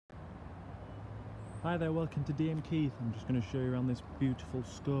Hi there, welcome to DM Keith. I'm just going to show you around this beautiful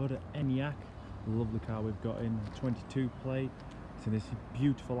Skoda ENYAQ, the lovely car we've got in 22 plate. It's in this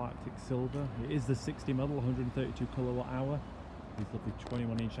beautiful Arctic silver. It is the 60 model, 132 kilowatt hour. These lovely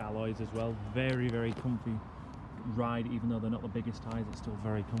 21-inch alloys as well. Very, very comfy ride, even though they're not the biggest tires, it's still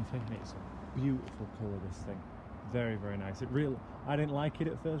very comfy. It's a beautiful colour, this thing. Very, very nice. I didn't like it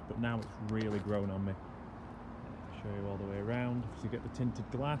at first, but now it's really grown on me. I'll show you all the way around. So you get the tinted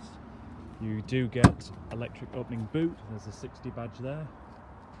glass. You do get electric opening boot. There's a 60 badge there,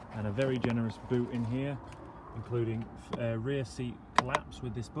 and a very generous boot in here, including rear seat collapse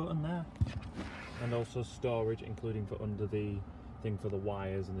with this button there, and also storage, including for under the thing for the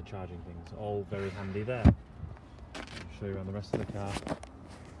wires and the charging things. All very handy there. I'll show you around the rest of the car.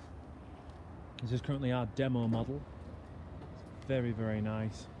 This is currently our demo model. It's very, very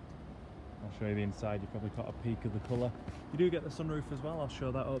nice. I'll show you the inside. You probably caught a peek of the colour. You do get the sunroof as well. I'll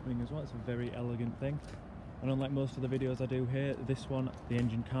show that opening as well. It's a very elegant thing. And unlike most of the videos I do here, this one, the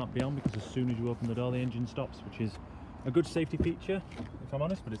engine can't be on, because as soon as you open the door, the engine stops, which is a good safety feature, if I'm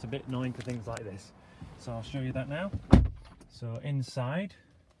honest, but it's a bit annoying for things like this. So I'll show you that now. So inside,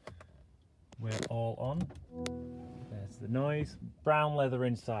 we're all on. There's the noise. Brown leather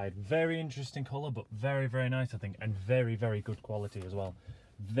inside. Very interesting colour, but very, very nice, I think, and very, very good quality as well.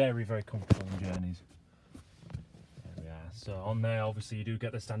 Very, very comfortable in journeys. There we are. So on there, obviously, you do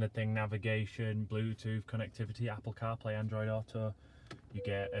get the standard thing: navigation, Bluetooth connectivity, Apple CarPlay, Android Auto. You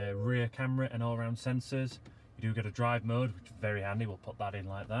get a rear camera and all-round sensors. You do get a drive mode, which is very handy. We'll put that in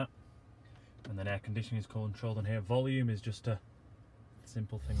like that. And then air conditioning is controlled in here. Volume is just a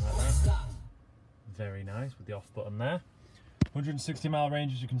simple thing like that. Very nice, with the off button there. 160-mile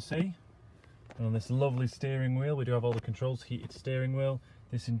range, as you can see. And on this lovely steering wheel, we do have all the controls. Heated steering wheel.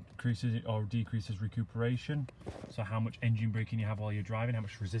 This increases or decreases recuperation, so how much engine braking you have while you're driving, how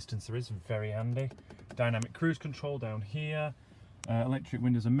much resistance there is, very handy. Dynamic cruise control down here, electric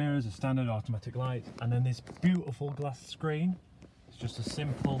windows and mirrors, a standard automatic light, and then this beautiful glass screen. It's just a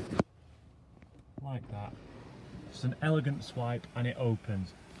simple, like that, just an elegant swipe, and it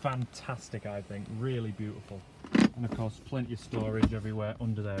opens. Fantastic, I think, really beautiful. And of course, plenty of storage everywhere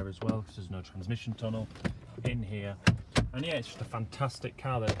under there as well, because there's no transmission tunnel in here. And yeah, it's just a fantastic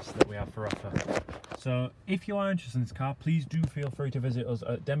car that we have for offer. So if you are interested in this car, please do feel free to visit us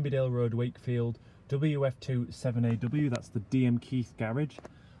at Denby Dale Road, Wakefield, WF2 7AW, that's the DM Keith garage.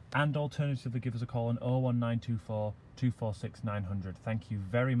 And alternatively, give us a call on 01924 246 900. Thank you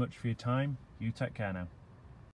very much for your time. You take care now.